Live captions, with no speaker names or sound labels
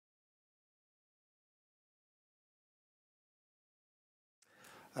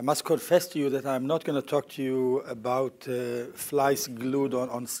I must confess to you that I'm not going to talk to you about flies glued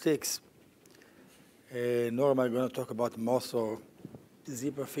on sticks, nor am I going to talk about moths or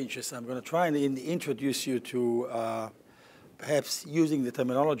zebra finches. I'm going to try and introduce you to perhaps using the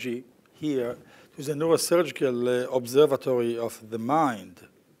terminology here to the neurosurgical observatory of the mind,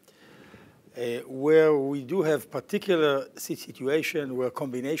 where we do have particular situation where a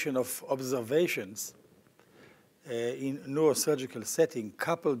combination of observations in neurosurgical setting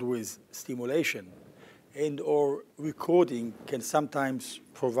coupled with stimulation and or recording can sometimes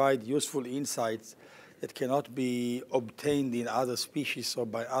provide useful insights that cannot be obtained in other species or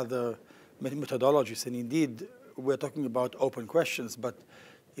by other methodologies. And indeed, we're talking about open questions, but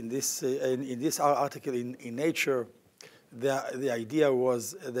in this article in Nature, the idea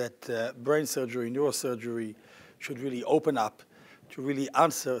was that brain surgery, neurosurgery should really open up to really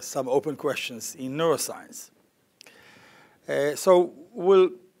answer some open questions in neuroscience. So we'll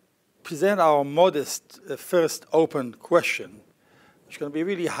present our modest first open question, which is going to be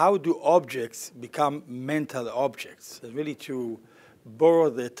really how do objects become mental objects? And really to borrow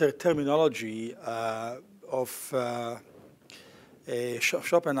the terminology of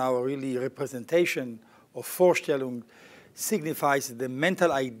Schopenhauer, really representation of Vorstellung signifies the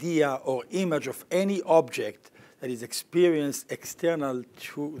mental idea or image of any object that is experienced external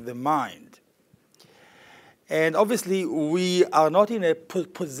to the mind. And obviously, we are not in a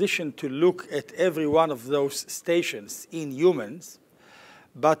position to look at every one of those stations in humans,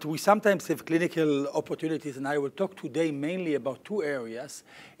 but we sometimes have clinical opportunities, and I will talk today mainly about two areas,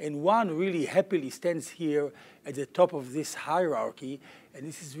 and one really happily stands here at the top of this hierarchy, and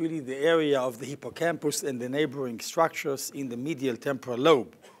this is really the area of the hippocampus and the neighboring structures in the medial temporal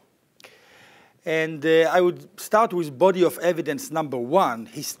lobe. And I would start with body of evidence number one,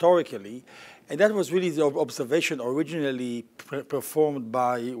 historically, and that was really the observation originally performed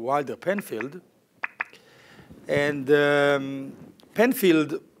by Wilder Penfield. And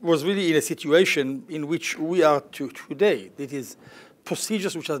Penfield was really in a situation in which we are today. It is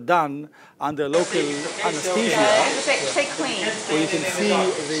procedures which are done under local anesthesia. Where you can see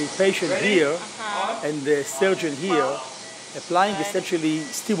the patient here and the surgeon here applying essentially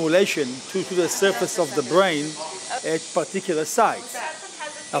stimulation to the surface of the brain at particular sites.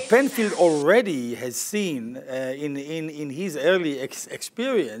 Now, Penfield already has seen in his early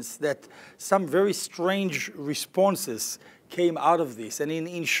experience that some very strange responses came out of this. And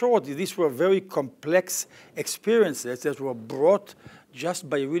in short, these were very complex experiences that were brought just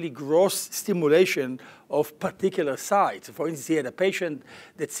by really gross stimulation of particular sites. For instance, he had a patient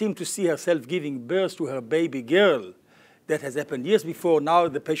that seemed to see herself giving birth to her baby girl. That has happened years before. Now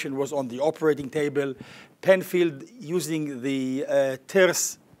the patient was on the operating table. Penfield, using the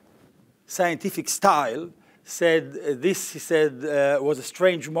terse scientific style, said this, he said, was a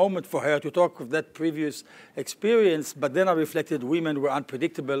strange moment for her to talk of that previous experience, but then I reflected women were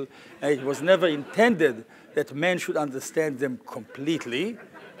unpredictable, and it was never intended that men should understand them completely.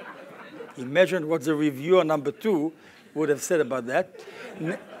 Imagine what the reviewer number two would have said about that.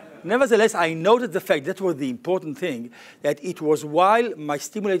 Nevertheless, I noted the fact, that was the important thing, that it was while my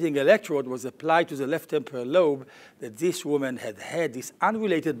stimulating electrode was applied to the left temporal lobe that this woman had had this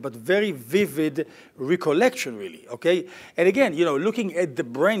unrelated but very vivid recollection, really, okay? And again, you know, looking at the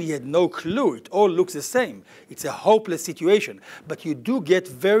brain, he had no clue. It all looks the same. It's a hopeless situation. But you do get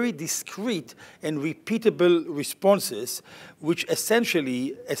very discrete and repeatable responses, which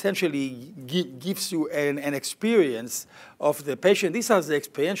essentially gives you an experience of the patient. These are the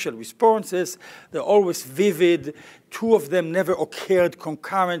experiential responses. They're always vivid. Two of them never occurred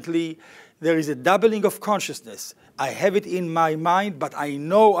concurrently. There is a doubling of consciousness. I have it in my mind, but I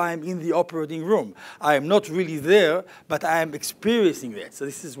know I am in the operating room. I am not really there, but I am experiencing that. So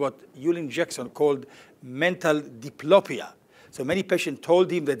this is what Eulen Jackson called mental diplopia. So many patients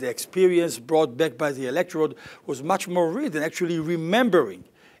told him that the experience brought back by the electrode was much more real than actually remembering.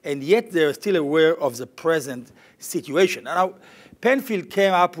 And yet they're still aware of the present situation. Now, Penfield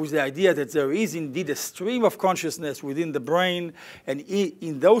came up with the idea that there is indeed a stream of consciousness within the brain, and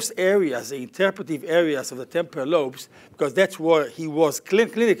in those areas, the interpretive areas of the temporal lobes, because that's where he was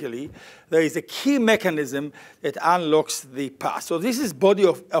clinically, there is a key mechanism that unlocks the past. So this is body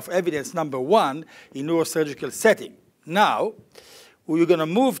of evidence number one in neurosurgical setting. Now, we're going to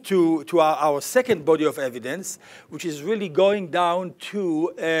move to our second body of evidence, which is really going down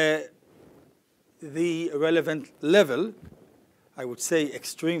to the relevant level. I would say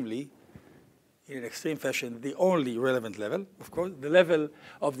extremely, in an extreme fashion, the only relevant level, of course, the level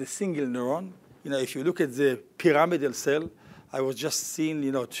of the single neuron. You know, if you look at the pyramidal cell, I was just seeing,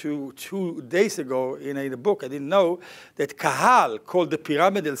 two days ago in a book, I didn't know that Kahal called the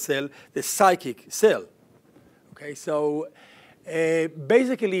pyramidal cell the psychic cell. Okay, so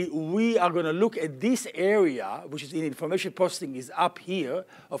basically, we are going to look at this area, which is in information processing, is up here,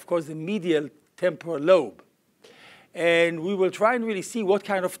 of course, the medial temporal lobe. And we will try and really see what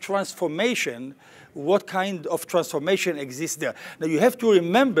kind of transformation exists there. Now, you have to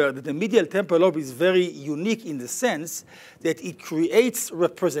remember that the medial temporal lobe is very unique in the sense that it creates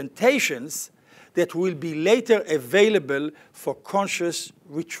representations that will be later available for conscious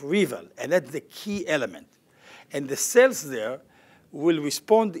retrieval. And that's the key element. And the cells there will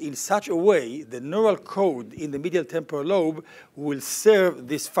respond in such a way, the neural code in the medial temporal lobe will serve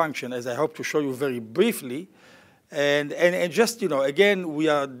this function, as I hope to show you very briefly. And just, again, we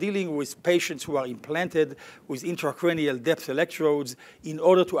are dealing with patients who are implanted with intracranial depth electrodes in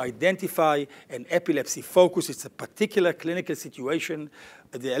order to identify an epilepsy focus. It's a particular clinical situation.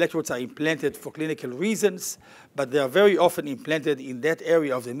 The electrodes are implanted for clinical reasons, but they are very often implanted in that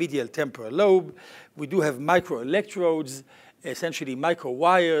area of the medial temporal lobe. We do have microelectrodes, essentially micro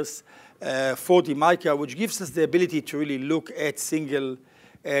wires, 40 micra, which gives us the ability to really look at single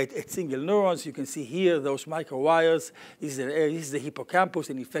neurons. You can see here those micro wires. This is the hippocampus,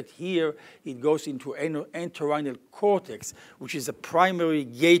 and in fact here it goes into entorhinal cortex, which is a primary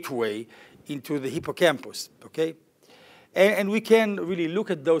gateway into the hippocampus. Okay, and we can really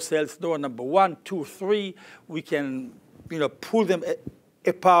look at those cells, neuron number 1, 2, 3. We can pull them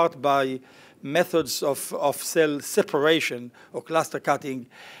apart by methods of cell separation or cluster cutting.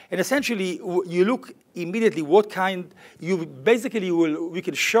 And essentially, you look immediately what kind, we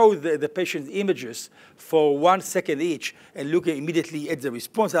can show the patient's images for 1 second each and look immediately at the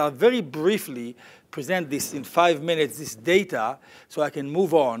response. I'll very briefly present this in 5 minutes, this data, so I can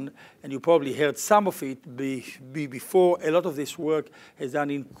move on. And you probably heard some of it before. A lot of this work is done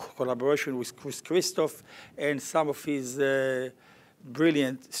in collaboration with Christoph and some of his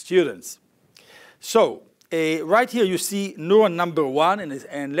brilliant students. So right here you see neuron number 1,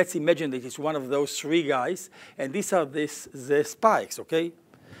 and let's imagine that it's one of those 3 guys, and these are the spikes, okay?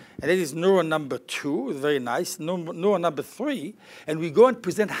 And that is neuron number 2, very nice, neuron number 3, and we go and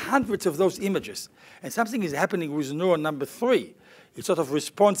present hundreds of those images. And something is happening with neuron number 3. It sort of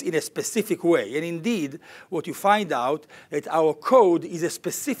responds in a specific way. And indeed, what you find out that our code is a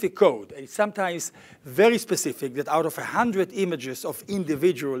specific code. And it's sometimes very specific that out of 100 images of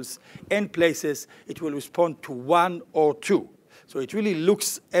individuals and places, it will respond to 1 or 2. So it really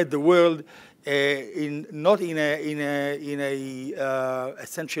looks at the world not in a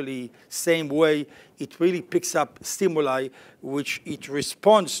essentially same way. It really picks up stimuli which it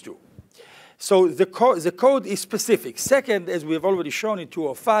responds to. So the code is specific. Second, as we have already shown in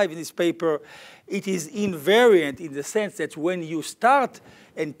 205 in this paper, it is invariant in the sense that when you start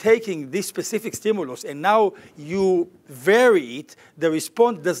and taking this specific stimulus and now you vary it, the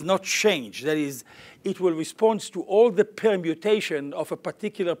response does not change. That is, it will respond to all the permutation of a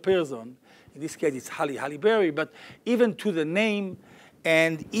particular person. In this case, it's Halley Berry, but even to the name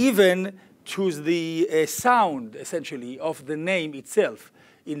and even to the sound, essentially, of the name itself.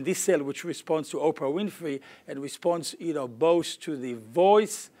 In this cell, which responds to Oprah Winfrey and responds, both to the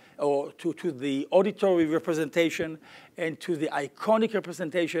voice or to the auditory representation and to the iconic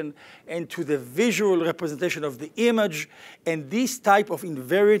representation and to the visual representation of the image. And these type of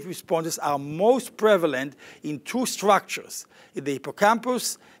invariant responses are most prevalent in 2 structures, in the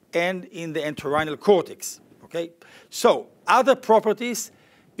hippocampus and in the entorhinal cortex. Okay? So other properties.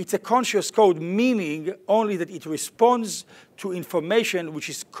 It's a conscious code, meaning only that it responds to information which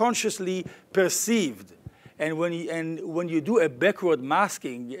is consciously perceived. And when you do a backward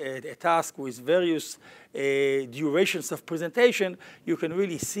masking, a task with various durations of presentation, you can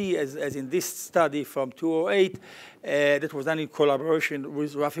really see, as in this study from 208, that was done in collaboration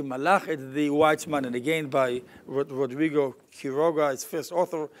with Rafi Malach at the Weizmann, and again by Rodrigo Quiroga as first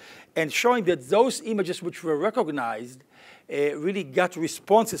author, and showing that those images which were recognized really got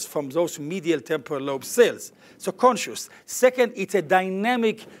responses from those medial temporal lobe cells. So conscious. Second, it's a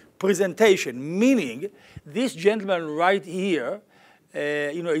dynamic presentation, meaning this gentleman right here,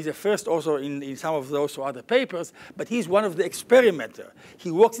 is a first author in some of those or other papers, but he's one of the experimenters. He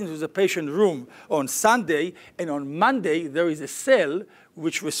walks into the patient room on Sunday, and on Monday there is a cell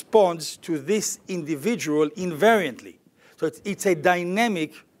which responds to this individual invariantly. So it's a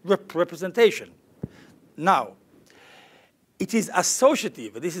dynamic representation. Now, it is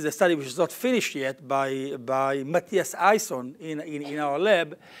associative. This is a study which is not finished yet by Matthias Eisson in our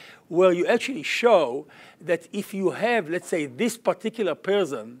lab, where you actually show that if you have, let's say, this particular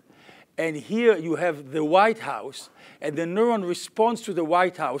person And here you have the White House, and the neuron responds to the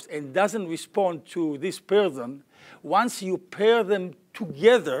White House and doesn't respond to this person. Once you pair them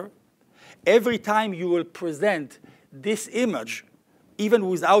together, every time you will present this image, even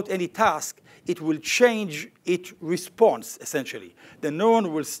without any task, it will change its response, essentially. The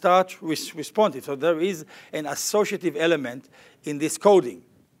neuron will start responding. So there is an associative element in this coding.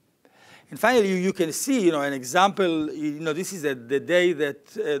 And finally, you can see, an example. This is the day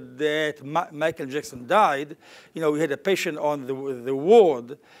that Michael Jackson died. We had a patient on the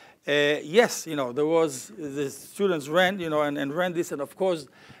ward. Yes, there was the students ran, and ran this, and of course,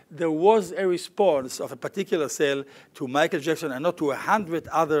 there was a response of a particular cell to Michael Jackson and not to 100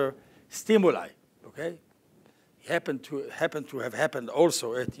 other stimuli. Okay, it happened to have happened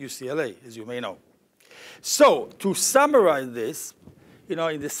also at UCLA, as you may know. So to summarize this.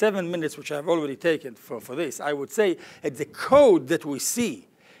 In the 7 minutes which I've already taken for this, I would say that the code that we see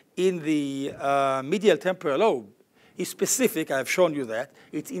in the medial temporal lobe is specific. I've shown you that.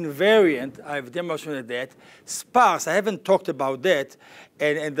 It's invariant. I've demonstrated that. Sparse. I haven't talked about that.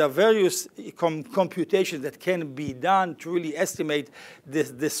 And there are various computations that can be done to really estimate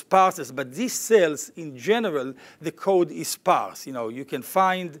the sparseness. But these cells, in general, the code is sparse. You can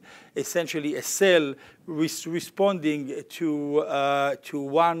find essentially a cell responding to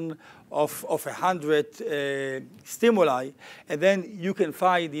one of 100 stimuli, and then you can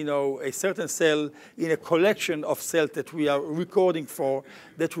find, a certain cell in a collection of cells that we are recording for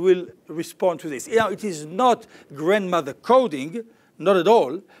that will respond to this. It is not grandmother coding, not at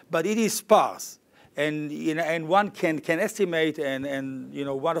all, but it is sparse. And one can estimate, and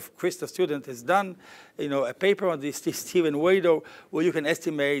one of Krista's students has done, a paper on this, Stephen Wado, where you can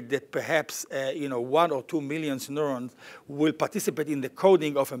estimate that perhaps 1 or 2 million neurons will participate in the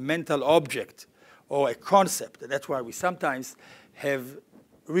coding of a mental object or a concept. That's why we sometimes have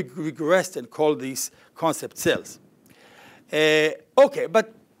regressed and call these concept cells. Okay,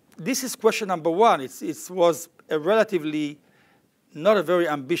 but this is question number one. It was a relatively not a very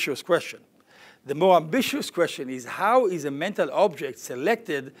ambitious question. The more ambitious question is, how is a mental object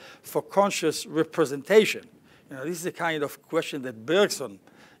selected for conscious representation? This is the kind of question that Bergson,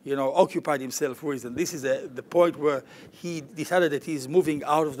 occupied himself with, and this is the point where he decided that he's moving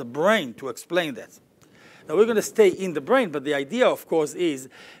out of the brain to explain that. Now, we're going to stay in the brain, but the idea, of course, is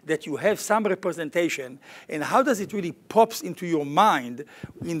that you have some representation, and how does it really pops into your mind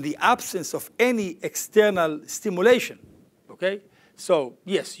in the absence of any external stimulation, okay? So,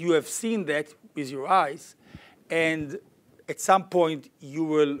 yes, you have seen that with your eyes, and at some point you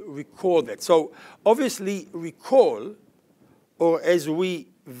will recall that. So obviously recall, or as we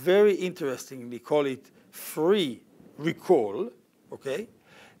very interestingly call it, free recall, okay,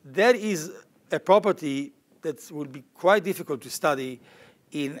 that is a property that would be quite difficult to study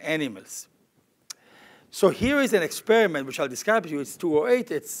in animals. So here is an experiment which I'll describe to you. It's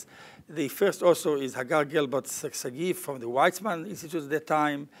 208. It's the first author is Hagar Gelbart-Sagiv from the Weizmann Institute at that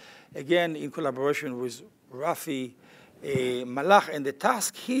time, again in collaboration with Rafi Malach. And the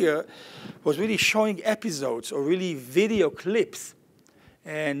task here was really showing episodes or really video clips,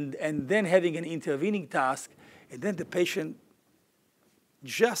 and then having an intervening task, and then the patient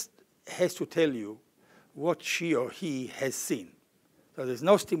just has to tell you what she or he has seen. So there's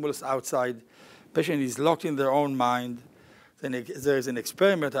no stimulus outside. The patient is locked in their own mind. Then there's an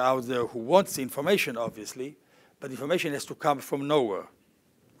experimenter out there who wants the information, obviously, but the information has to come from nowhere,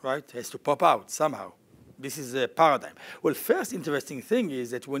 right? It has to pop out somehow. This is a paradigm. Well, first interesting thing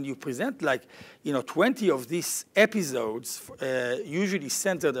is that when you present 20 of these episodes, usually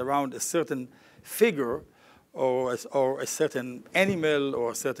centered around a certain figure or a certain animal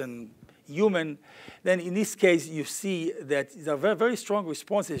or a certain human, then in this case you see that there are very, very strong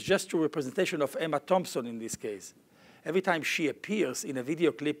responses just to representation of Emma Thompson in this case. Every time she appears in a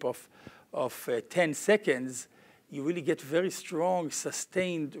video clip of 10 seconds, you really get very strong,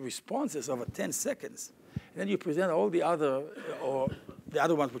 sustained responses over 10 seconds. And then you present all the other, or the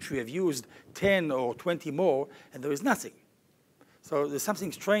other ones which we have used, 10 or 20 more, and there is nothing. So there's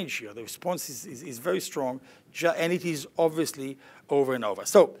something strange here. The response is very strong, and it is obviously over and over.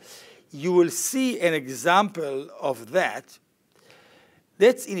 So you will see an example of that.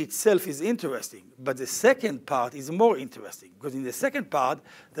 That in itself is interesting, but the second part is more interesting, because in the second part,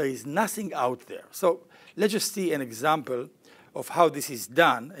 there is nothing out there. So let's just see an example of how this is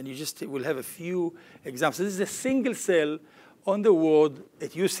done, and you just will have a few examples. So this is a single cell on the ward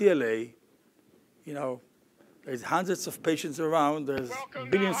at UCLA. There's hundreds of patients around. There's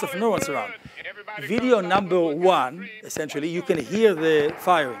billions of neurons around. Video number one, essentially, you can hear the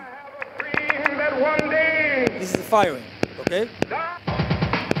firing. This is the firing, okay?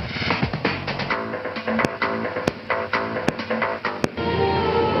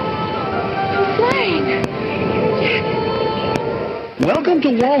 Welcome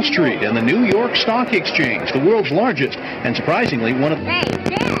to Wall Street and the New York Stock Exchange, the world's largest, and surprisingly one of... Hey,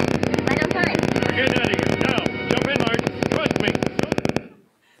 Dad! Right on time. Get out of here. Now, jump in, Art. Trust me.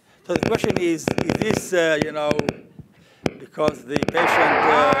 So the question is this, you know, because the patient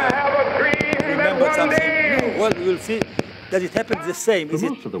remembered something? No. Well, we'll see. Does it happen the same? Is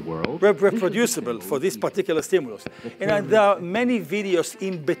it reproducible for this particular stimulus? And there are many videos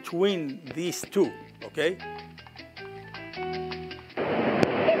in between these two, okay?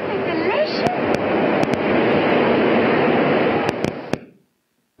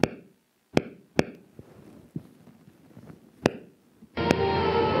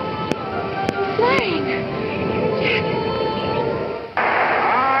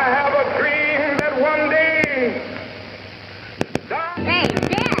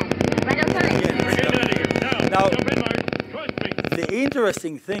 The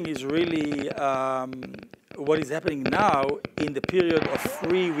interesting thing is really what is happening now in the period of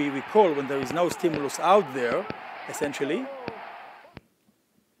free recall, when there is no stimulus out there, essentially.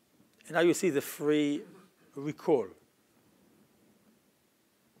 And now you see the free recall.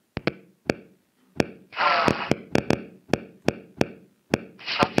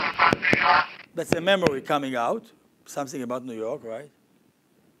 That's the memory coming out. Something about New York, right?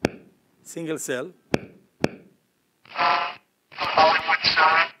 Single cell.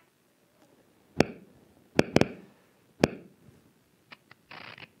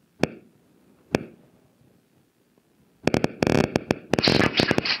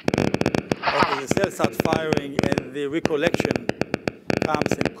 The cells start firing, and the recollection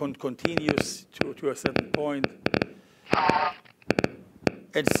comes and continues to a certain point.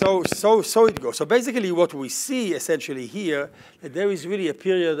 And so it goes. So basically what we see essentially here, that there is really a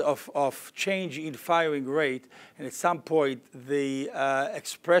period of change in firing rate, and at some point the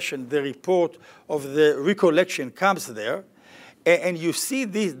expression, the report of the recollection comes there. And you see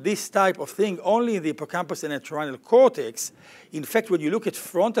this type of thing only in the hippocampus and entorhinal cortex. In fact, when you look at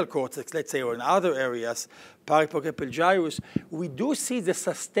frontal cortex, let's say, or in other areas, parahippocampal gyrus, we do see the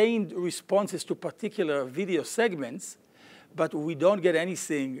sustained responses to particular video segments, but we don't get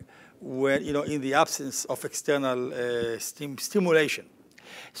anything when, you know, in the absence of external stimulation.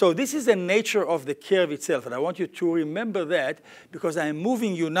 So this is the nature of the curve itself, and I want you to remember that because I'm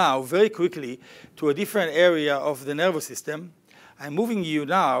moving you now very quickly to a different area of the nervous system. I'm moving you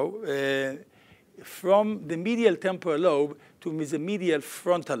now from the medial temporal lobe to the medial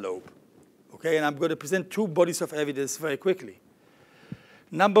frontal lobe. Okay, and I'm going to present two bodies of evidence very quickly.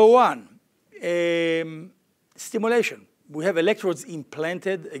 Number one, stimulation. We have electrodes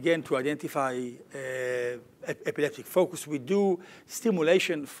implanted, again, to identify epileptic focus. We do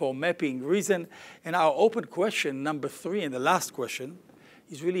stimulation for mapping reason. And our open question, number three, and the last question,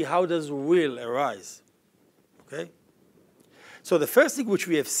 is really how does will arise? Okay? So the first thing which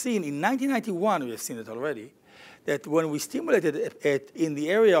we have seen, in 1991, we have seen it already, that when we stimulated in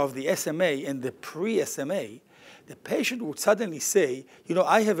the area of the SMA and the pre-SMA, the patient would suddenly say, you know,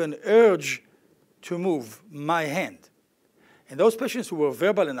 I have an urge to move my hand. And those patients who were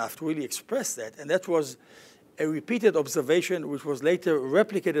verbal enough to really express that, and that was a repeated observation which was later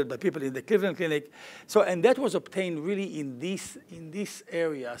replicated by people in the Cleveland Clinic. So, and that was obtained really in these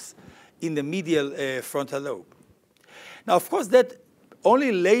areas in the medial frontal lobe. Now, of course, that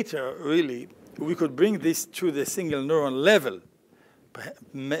only later, really, we could bring this to the single neuron level,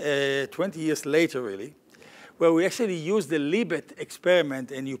 20 years later, really, where we actually use the Libet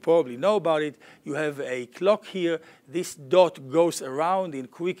experiment, and you probably know about it. You have a clock here. This dot goes around in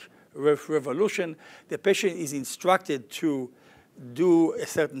quick revolution. The patient is instructed to do a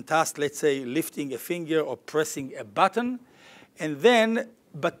certain task, let's say lifting a finger or pressing a button, and then,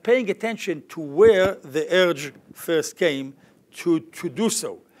 but paying attention to where the urge first came to do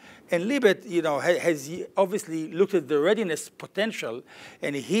so. And Libet, you know, has obviously looked at the readiness potential,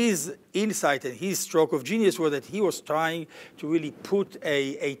 and his insight and his stroke of genius was that he was trying to really put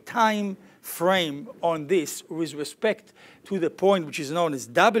a time frame on this with respect to the point which is known as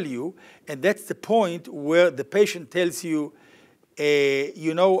W, and that's the point where the patient tells you,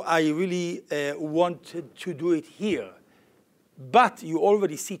 you know, I really wanted to do it here. But you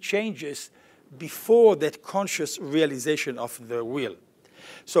already see changes before that conscious realization of the will.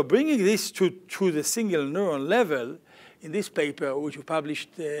 So bringing this to the single neuron level, in this paper, which we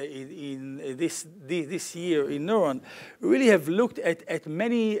published in this year in Neuron, we really have looked at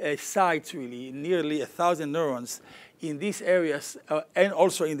many sites, really, nearly 1,000 neurons in these areas, and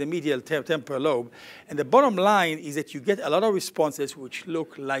also in the medial temporal lobe. And the bottom line is that you get a lot of responses which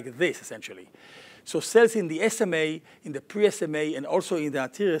look like this, essentially. So cells in the SMA, in the pre-SMA, and also in the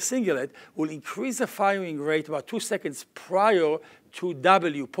anterior cingulate will increase the firing rate about 2 seconds prior to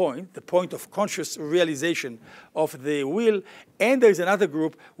W point, the point of conscious realization of the will, and there's another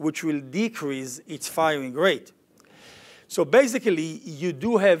group which will decrease its firing rate. So basically, you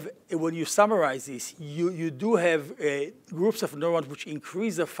do have, when you summarize this, you do have groups of neurons which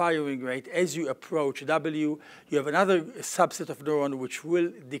increase the firing rate as you approach W. You have another subset of neurons which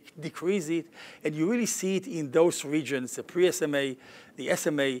will decrease it, and you really see it in those regions, the pre-SMA, the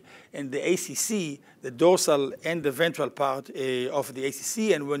SMA, and the ACC, the dorsal and the ventral part of the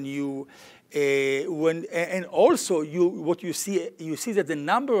ACC. And when you and also what you see that the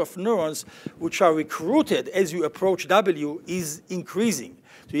number of neurons which are recruited as you approach W is increasing.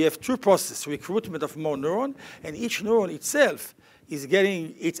 So you have two processes, recruitment of more neuron, and each neuron itself is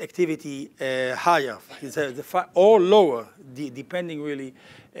getting its activity higher or lower, depending really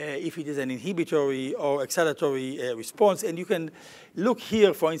if it is an inhibitory or excitatory response. And you can look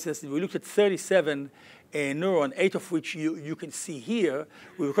here, for instance, we looked at 37 neuron, 8 of which you can see here.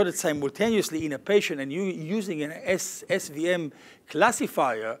 We recorded simultaneously in a patient, and using an SVM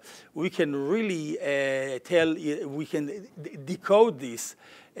classifier, we can really we can decode this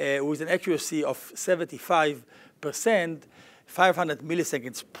with an accuracy of 75%, 500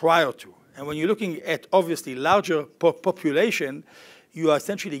 milliseconds prior to. And when you're looking at obviously larger population, you are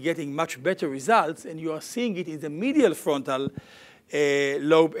essentially getting much better results, and you are seeing it in the medial frontal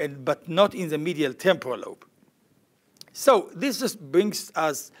lobe, but not in the medial temporal lobe. So this just brings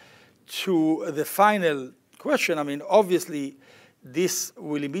us to the final question. I mean, obviously, this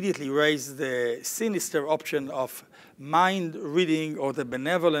will immediately raise the sinister option of mind reading or the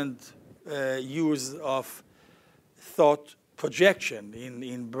benevolent use of thought projection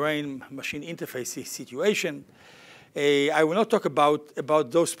in brain-machine interface situation. I will not talk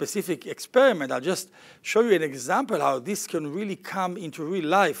about those specific experiments. I'll just show you an example how this can really come into real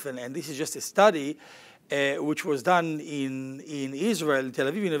life. And this is just a study which was done in Israel,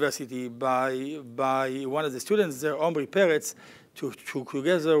 Tel-Aviv University, by one of the students there, Omri Peretz,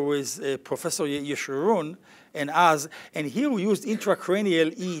 together with Professor Yeshurun and us. And here we used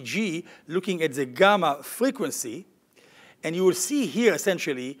intracranial EEG, looking at the gamma frequency. And you will see here,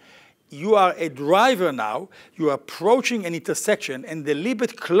 essentially, you are a driver now, you are approaching an intersection, and the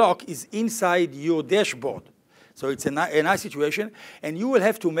Libet clock is inside your dashboard. So it's a nice situation, and you will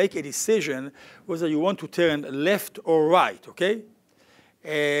have to make a decision whether you want to turn left or right, okay?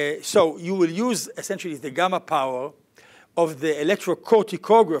 So you will use, essentially, the gamma power of the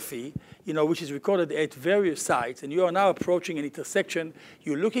electrocorticography, which is recorded at various sites, and you are now approaching an intersection,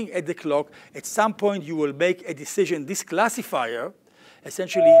 you're looking at the clock, at some point you will make a decision. This classifier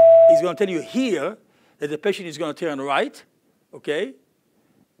essentially is going to tell you here that the patient is going to turn right, okay?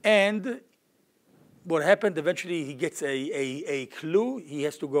 And what happened, eventually he gets a clue. He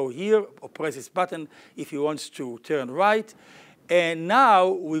has to go here or press this button if he wants to turn right. And now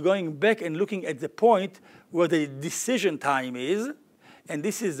we're going back and looking at the point where the decision time is, and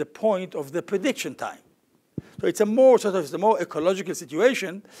this is the point of the prediction time. So it's a more ecological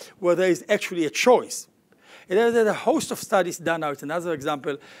situation where there is actually a choice. And there's a host of studies done now. It's another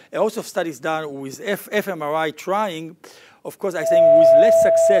example. A host of studies done with fMRI trying, of course, I think with less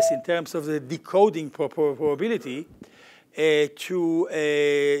success in terms of the decoding probability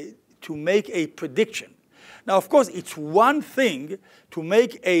to make a prediction. Now, of course, it's one thing to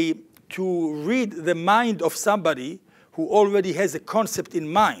read the mind of somebody who already has a concept in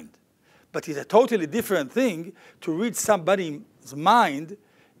mind. But it's a totally different thing to read somebody's mind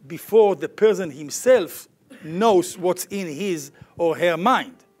before the person himself knows what's in his or her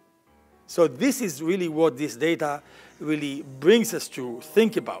mind. So this is really what this data really brings us to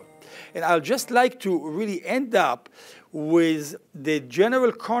think about. And I'll just like to really end up with the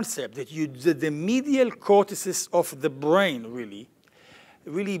general concept that the medial cortices of the brain really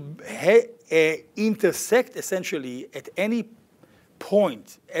intersect essentially at any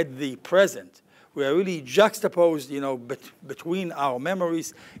point at the present. We are really juxtaposed, between our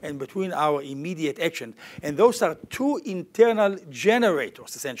memories and between our immediate action. And those are two internal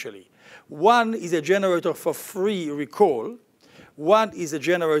generators, essentially. One is a generator for free recall. One is a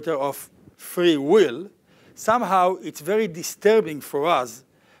generator of free will. Somehow, it's very disturbing for us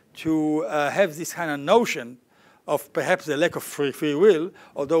to have this kind of notion of perhaps the lack of free will,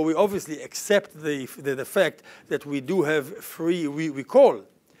 although we obviously accept the fact that we do have free recall,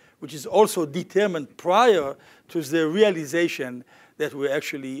 which is also determined prior to the realization that we're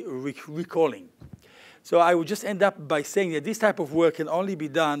actually recalling. So I would just end up by saying that this type of work can only be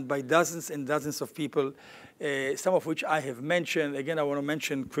done by dozens and dozens of people, some of which I have mentioned. Again, I want to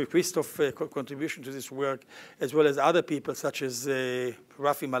mention Christoph's contribution to this work, as well as other people such as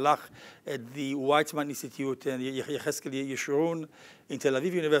Rafi Malach at the Weizmann Institute and Yecheskel Yeshurun in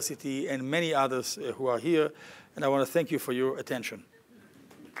Tel-Aviv University, and many others who are here. And I want to thank you for your attention.